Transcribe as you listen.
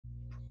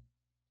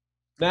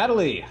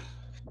Natalie,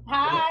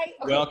 Hi. Okay,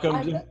 welcome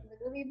I'm to.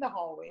 literally in the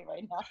hallway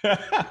right now.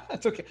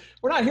 That's okay.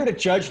 We're not here to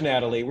judge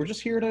Natalie. We're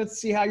just here to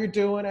see how you're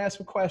doing, ask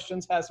some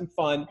questions, have some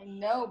fun. I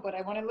know, but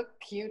I want to look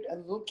cute, a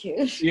little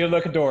cute. You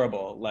look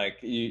adorable. Like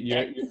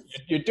Thanks.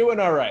 you're doing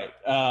all right.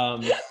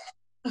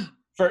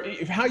 For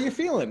how you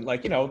feeling?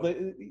 Like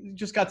you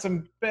just got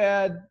some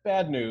bad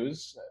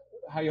news.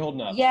 How you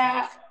holding up?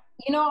 Yeah,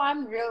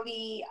 I'm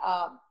really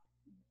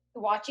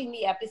watching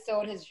the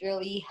episode has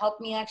really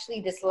helped me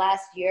actually this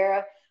last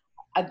year.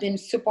 I've been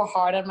super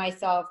hard on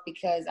myself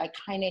because I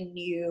kind of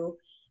knew,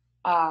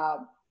 uh,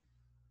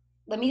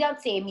 let me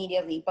not say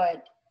immediately,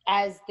 but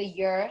as the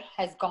year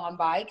has gone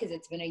by, because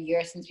it's been a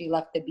year since we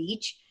left the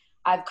beach,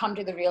 I've come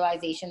to the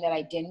realization that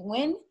I didn't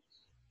win.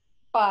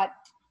 But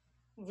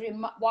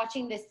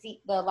watching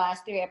the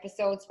last three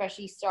episodes,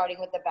 especially starting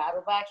with the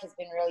battle back, has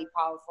been really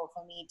powerful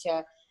for me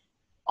to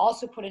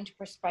also put into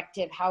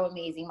perspective how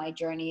amazing my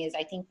journey is.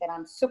 I think that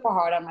I'm super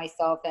hard on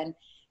myself, and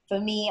for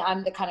me,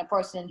 I'm the kind of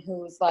person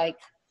who's like,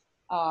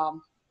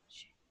 um,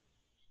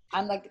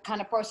 I'm like the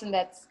kind of person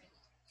that's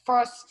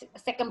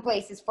second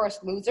place is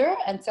first loser,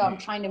 and so I'm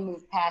trying to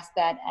move past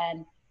that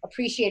and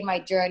appreciate my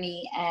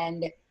journey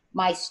and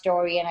my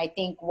story. And I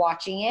think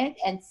watching it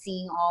and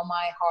seeing all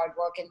my hard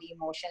work and the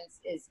emotions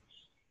is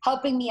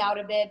helping me out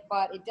a bit,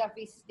 but it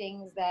definitely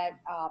stings that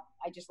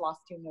I just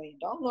lost $2 million.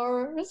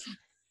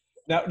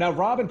 Now,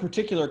 Rob in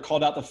particular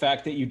called out the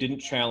fact that you didn't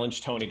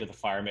challenge Tony to the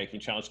fire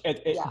making challenge.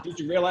 Yeah. Did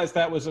you realize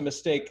that was a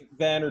mistake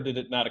then, or did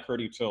it not occur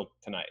to you till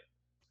tonight?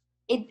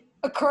 It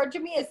occurred to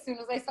me as soon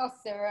as I saw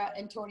Sarah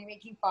and Tony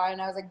making fire, and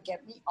I was like,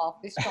 "Get me off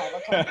this tribal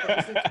council.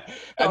 This is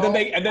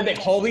And then they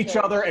hold each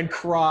unnecessary." other and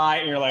cry,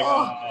 and you're like,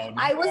 Oh, oh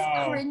I was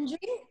no. cringing.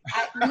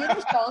 Me and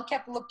Michelle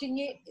kept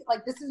looking at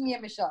like, "This is me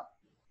and Michelle."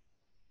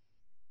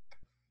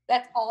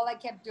 That's all I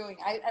kept doing.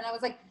 I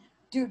was like,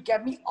 dude,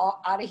 get me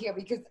out of here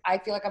because I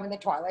feel like I'm in the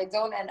twilight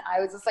zone. And I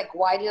was just like,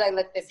 why did I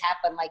let this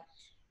happen? Like,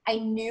 I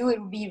knew it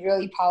would be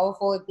really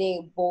powerful if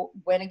they both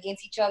went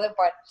against each other.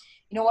 But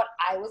you know what?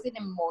 I was an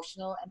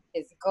emotional and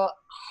physical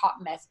hot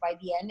mess by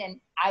the end. And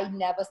I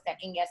never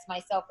second guessed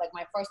myself. Like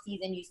my first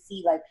season, you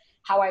see like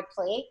how I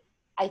play.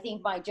 I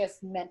think my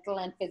just mental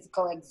and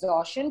physical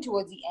exhaustion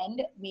towards the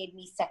end made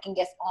me second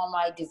guess all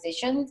my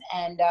decisions.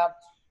 And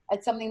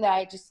it's something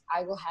that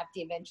I will have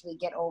to eventually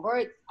get over.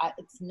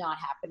 It's not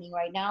happening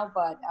right now,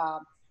 but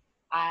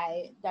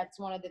that's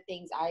one of the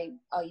things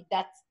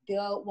that's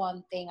the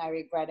one thing I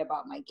regret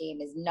about my game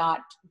is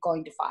not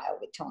going to file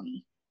with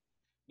Tony.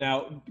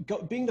 Now,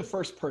 being the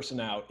first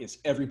person out is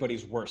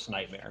everybody's worst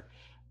nightmare.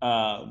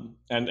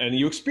 And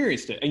you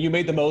experienced it and you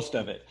made the most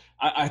of it.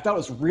 I thought it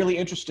was really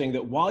interesting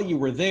that while you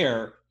were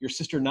there, your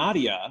sister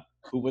Nadia,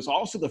 who was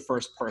also the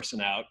first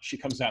person out, she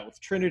comes out with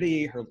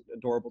Trinity, her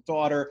adorable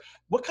daughter.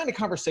 What kind of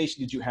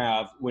conversation did you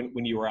have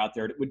when you were out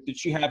there? Did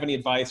she have any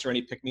advice or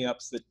any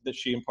pick-me-ups that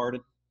she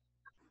imparted?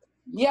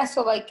 Yeah,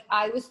 so like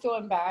I was so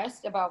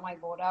embarrassed about my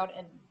vote out,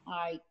 and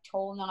I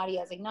told Nadia,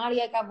 I was like,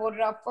 Nadia, I got voted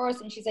out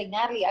first, and she's like,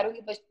 Natalie, I don't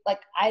give a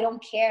like, I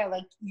don't care,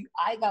 like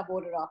I got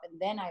voted off, and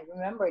then I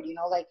remembered,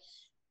 like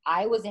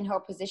I was in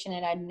her position,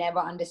 and I never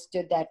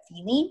understood that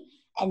feeling,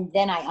 and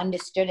then I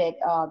understood it.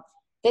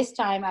 This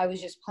time, I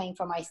was just playing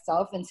for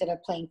myself instead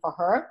of playing for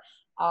her.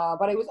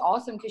 But it was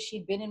awesome because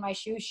she'd been in my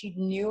shoes. She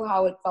knew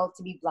how it felt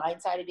to be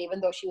blindsided, even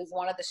though she was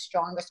one of the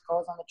strongest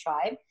girls on the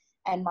tribe,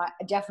 and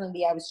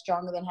definitely I was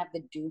stronger than half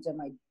the dudes on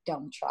my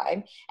dumb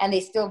tribe, and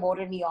they still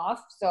voted me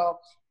off. So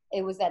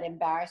it was that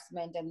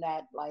embarrassment and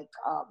that like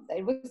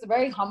it was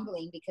very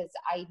humbling because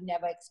I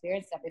never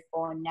experienced that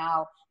before, and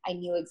now I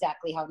knew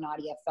exactly how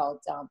Nadia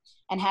felt.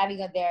 And having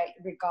her there,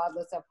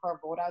 regardless of her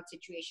vote out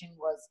situation,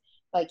 was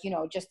like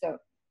just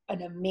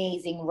an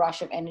amazing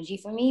rush of energy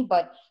for me.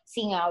 But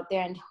seeing out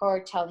there and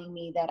her telling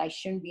me that I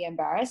shouldn't be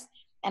embarrassed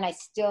and I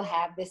still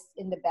have this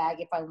in the bag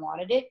if I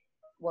wanted it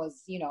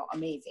was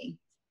amazing.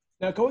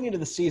 Now, going into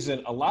the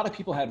season, a lot of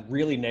people had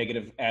really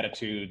negative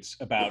attitudes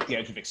about the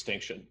edge of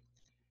extinction.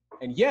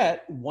 And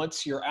yet,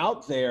 once you're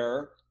out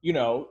there,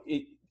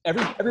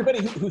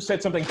 everybody who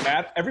said something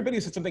bad, everybody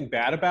who said something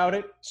bad about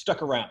it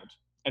stuck around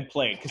and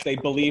played because they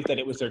believed that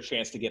it was their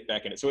chance to get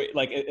back in it. So,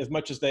 like, as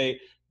much as they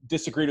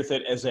disagreed with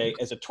it as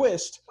a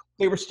twist,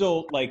 they were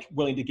still like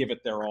willing to give it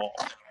their all.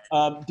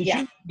 Did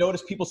Yeah. you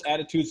notice people's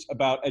attitudes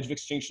about edge of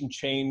extinction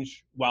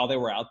change while they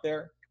were out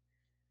there?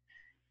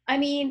 I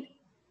mean,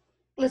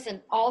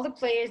 listen, all the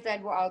players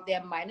that were out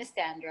there, minus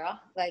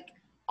Sandra, like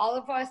all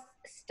of us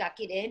stuck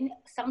it in.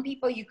 Some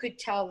people you could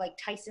tell, like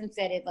Tyson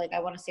said it, like I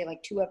want to say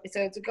like 2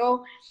 episodes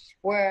ago,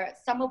 where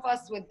some of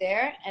us were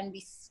there and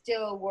we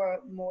still were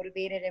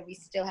motivated and we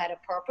still had a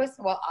purpose,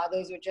 while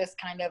others were just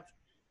kind of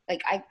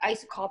like I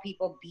used to call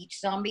people beach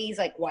zombies,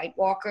 like white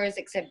walkers,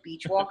 except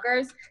beach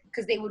walkers,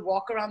 because they would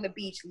walk around the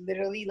beach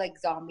literally like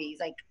zombies,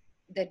 like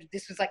that.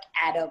 This was like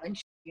Adam and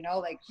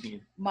like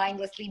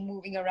mindlessly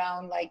moving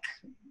around like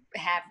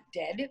half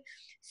dead.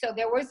 So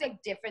there was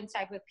like different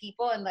type of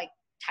people, and like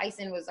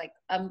Tyson was like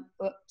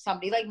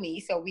somebody like me,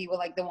 so we were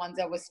like the ones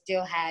that was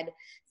still had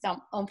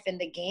some oomph in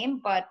the game.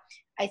 But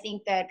I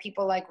think that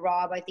people like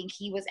Rob, I think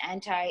he was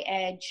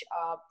anti-edge.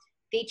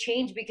 they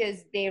change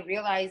because they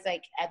realize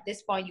like at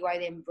this point you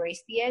either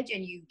embrace the edge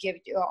and you give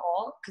it your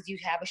all because you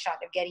have a shot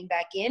of getting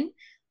back in.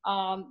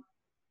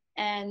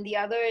 And the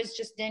others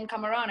just didn't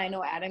come around. I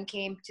know Adam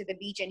came to the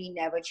beach and he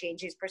never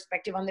changed his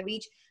perspective on the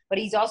beach, but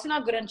he's also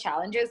not good on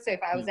challenges. So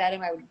if I was at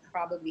him, I would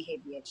probably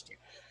hate the edge too.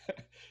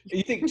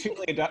 You think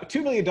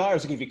 $2 million will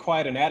give you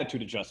quite an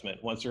attitude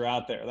adjustment once you're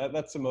out there.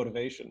 That's some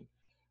motivation.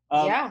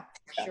 Yeah,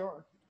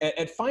 sure.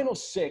 At Final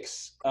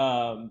Six,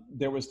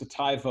 there was the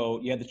tie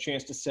vote. You had the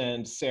chance to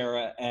send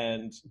Sarah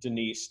and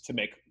Denise to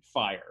make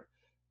fire.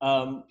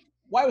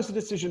 Why was the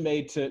decision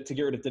made to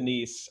get rid of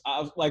Denise?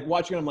 I was like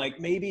watching. I'm like,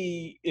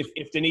 maybe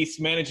if Denise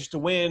manages to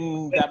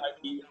win, that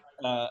might be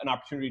an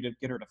opportunity to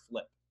get her to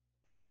flip.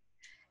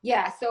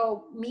 Yeah,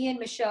 so me and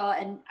Michelle,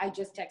 and I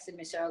just texted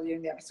Michelle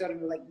during the episode, and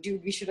we were like,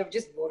 dude, we should have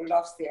just voted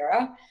off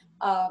Sarah.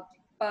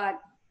 But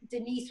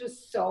Denise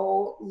was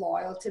so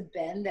loyal to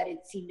Ben that it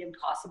seemed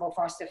impossible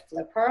for us to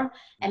flip her.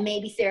 And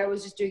maybe Sarah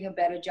was just doing a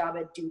better job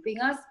at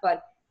duping us,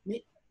 but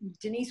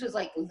Denise was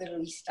like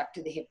literally stuck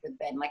to the hip with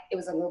Ben. Like it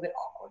was a little bit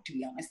awkward, to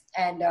be honest.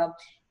 And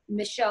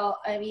Michelle,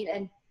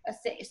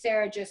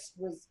 Sarah just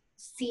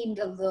seemed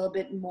a little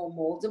bit more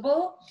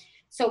moldable.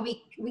 So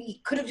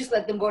we could have just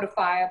let them go to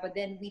fire, but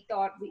then we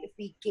thought if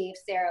we gave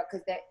Sarah,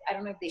 because I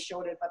don't know if they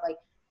showed it, but like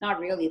not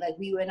really. Like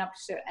we went up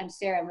to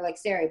Sarah and we're like,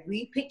 Sarah, if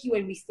we pick you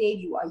and we save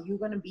you, are you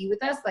going to be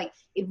with us? Like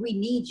if we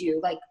need you,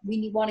 like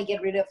we want to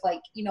get rid of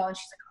like, and she's like,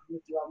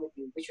 I'm with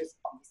you, which was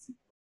obviously.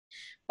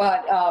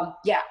 But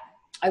yeah,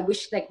 I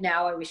wish like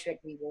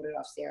we voted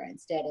off Sarah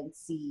instead and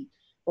see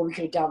what we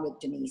could have done with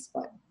Denise.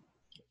 But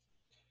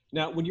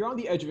now, when you're on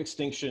the edge of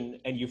extinction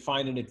and you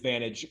find an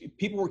advantage,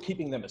 people were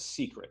keeping them a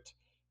secret.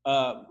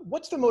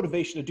 What's the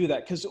motivation to do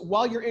that? Because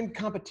while you're in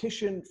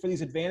competition for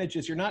these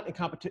advantages, you're not in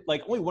competition.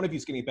 Like only one of you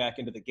is getting back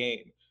into the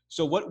game.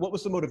 So what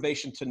was the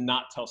motivation to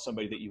not tell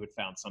somebody that you had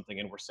found something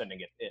and were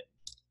sending it in?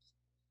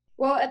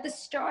 Well, at the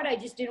start, I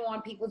just didn't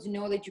want people to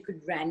know that you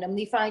could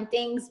randomly find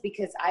things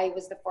because I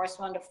was the first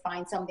one to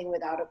find something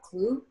without a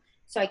clue.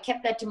 So I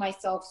kept that to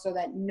myself so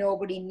that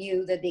nobody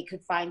knew that they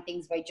could find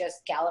things by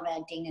just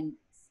gallivanting and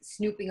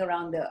snooping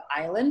around the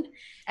island.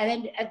 And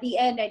then at the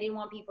end, I didn't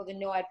want people to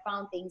know I'd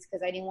found things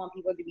because I didn't want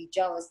people to be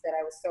jealous that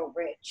I was so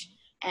rich.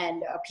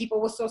 And people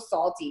were so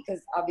salty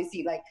because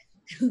obviously like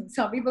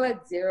some people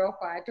had 0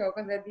 fire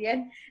tokens at the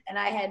end and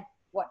I had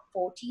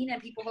 14,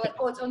 and people were like,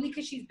 oh, it's only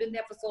because she's been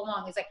there for so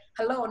long. It's like,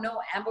 hello,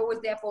 no, Amber was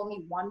there for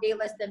only 1 day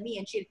less than me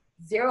and she had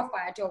 0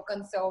 fire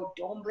tokens, so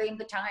don't blame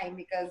the time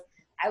because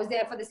I was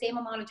there for the same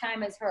amount of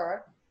time as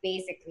her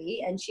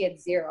basically and she had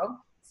 0.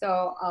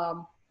 So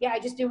yeah, I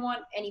just didn't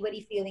want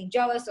anybody feeling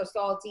jealous or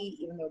salty,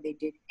 even though they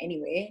did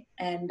anyway.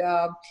 And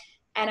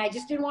I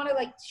just didn't want to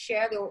like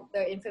share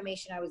the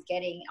information I was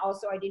getting.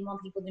 Also, I didn't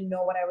want people to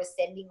know what I was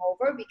sending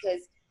over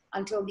because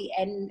until the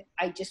end,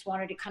 I just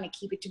wanted to kind of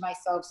keep it to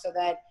myself so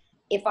that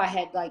if I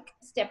had like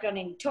stepped on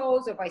any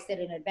toes, or if I said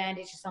an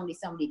advantage to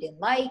somebody didn't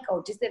like,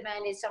 or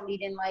disadvantage somebody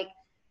didn't like,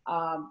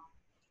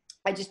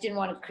 I just didn't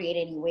want to create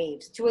any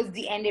waves. Towards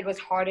the end, it was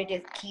harder to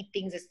keep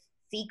things a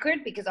secret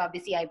because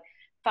obviously I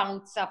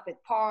found stuff with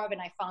Parv and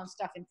I found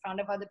stuff in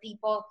front of other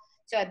people.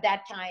 So at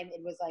that time,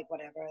 it was like,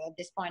 whatever. At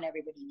this point,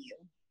 everybody knew.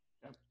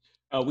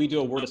 We do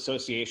a word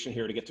association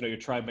here to get to know your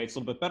tribe mates a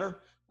little bit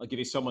better. I'll give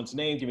you someone's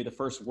name. Give me the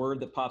first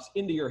word that pops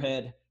into your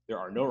head. There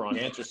are no wrong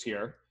answers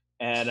here.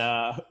 And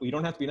you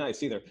don't have to be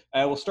nice either.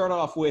 We'll start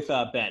off with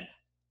Ben.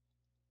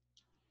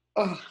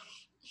 Oh,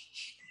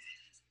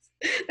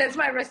 that's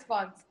my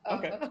response.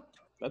 Okay,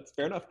 that's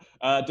fair enough.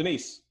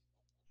 Denise.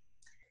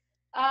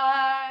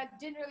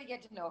 Didn't really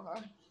get to know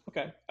her.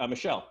 Okay.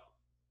 Michelle.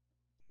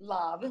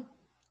 Love.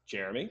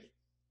 Jeremy.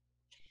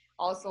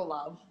 Also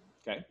love.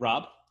 Okay.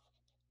 Rob.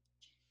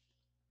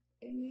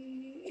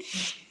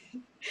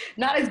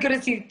 Not as good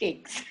as he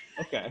thinks.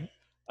 Okay.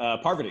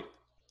 Parvati.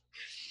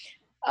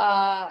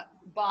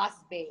 Boss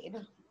babe.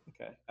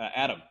 Okay.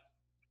 Adam.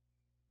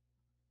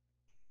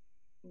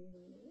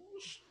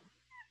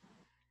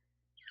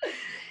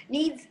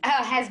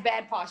 Has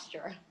bad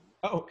posture.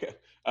 Oh, okay.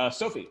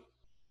 Sophie.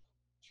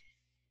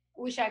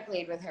 Wish I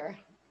played with her.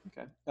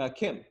 Okay.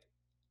 Kim.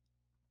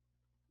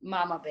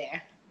 Mama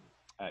bear.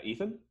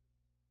 Ethan.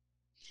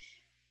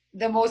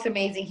 The most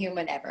amazing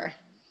human ever.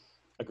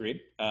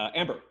 Agreed.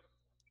 Amber.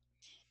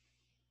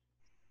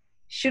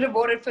 Should have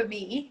voted for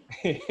me.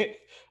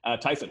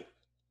 Tyson.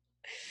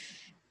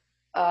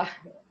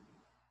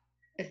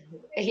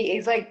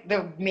 He's like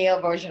the male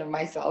version of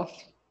myself.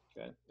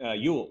 Okay.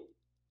 Yule.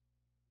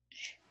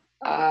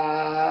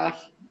 I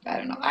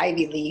don't know.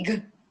 Ivy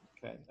League.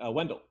 Okay.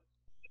 Wendell.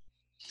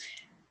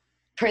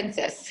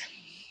 Princess.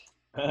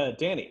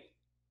 Danny.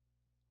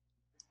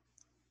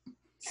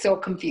 So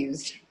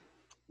confused.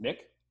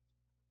 Nick.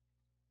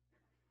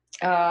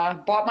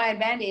 Bought my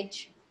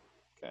advantage.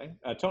 Okay.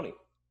 Tony.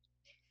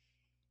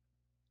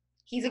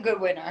 He's a good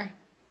winner.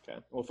 Okay.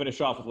 We'll finish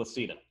off with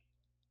Lucina.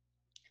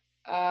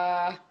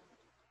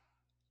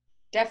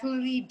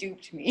 Definitely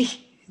duped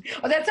me.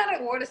 Oh, that's not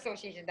a word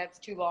association. That's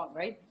too long,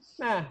 right?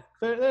 Nah,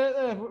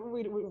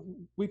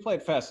 we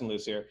played fast and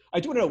loose here. I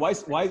do want to know why.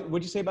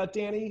 What'd you say about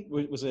Danny?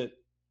 Was it?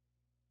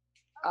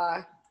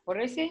 What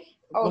did I say?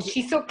 Oh, Was it-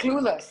 she's so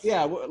clueless.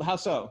 Yeah, how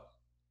so?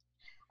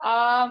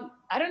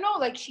 I don't know.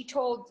 Like she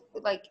told,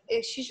 like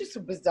she's just a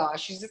bizarre.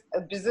 She's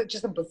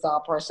just a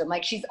bizarre person.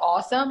 Like she's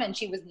awesome and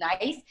she was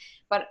nice,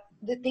 but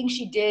the things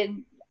she did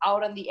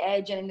out on the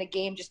edge and in the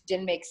game just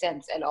didn't make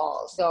sense at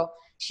all. So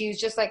she was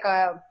just like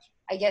a.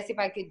 I guess if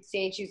I could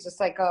say, she was just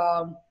like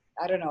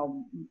I don't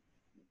know,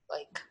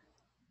 like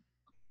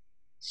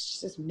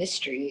it's just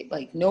mystery.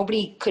 Like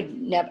nobody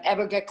could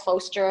ever get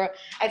close to her.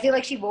 I feel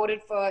like she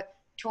voted for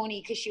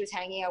Tony because she was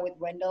hanging out with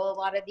Wendell a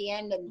lot at the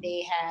end, and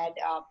they had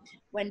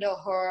Wendell,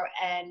 her,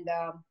 and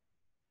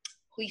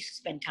who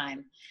used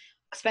to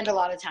spend a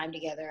lot of time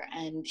together.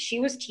 And she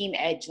was Team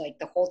Edge like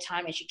the whole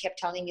time, and she kept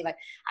telling me like,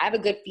 I have a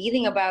good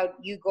feeling about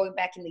you going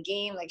back in the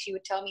game. Like she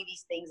would tell me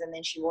these things, and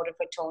then she voted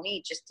for Tony.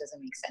 It just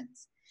doesn't make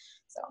sense.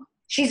 So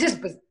she's just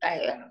I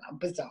don't know,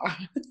 bizarre.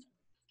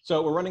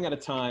 So we're running out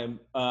of time.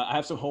 I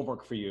have some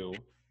homework for you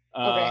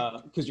Okay.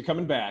 because you're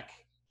coming back.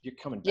 You're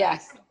coming back.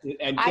 Yes.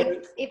 And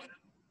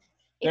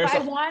If I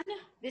won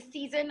this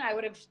season, I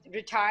would have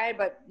retired.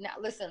 But now,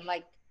 listen,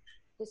 like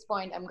at this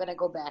point, I'm gonna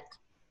go back.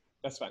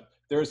 That's fine.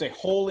 There is a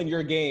hole in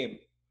your game.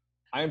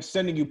 I am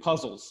sending you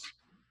puzzles.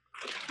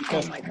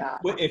 Oh my God.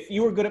 If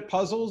you were good at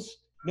puzzles,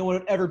 no one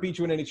would ever beat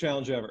you in any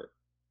challenge ever.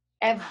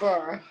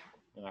 Ever.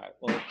 All right.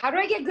 Well, how do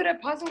I get good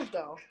at puzzles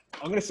though?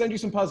 I'm gonna send you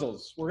some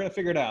puzzles. We're gonna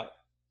figure it out.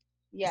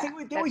 Yeah.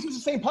 They always use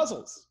the same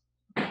puzzles.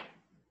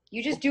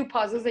 You just do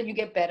puzzles and you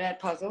get better at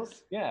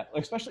puzzles? Yeah,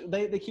 especially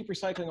they keep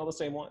recycling all the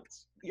same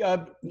ones.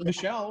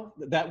 Michelle,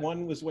 that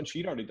one was one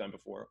she'd already done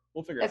before.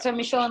 We'll figure it out. That's what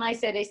Michelle and I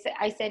said.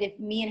 I said if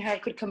me and her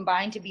could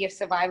combine to be a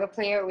Survivor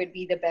player, it would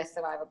be the best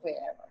Survivor player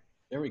ever.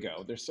 There we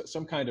go. There's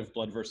some kind of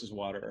blood versus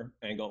water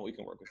angle we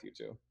can work with you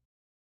too.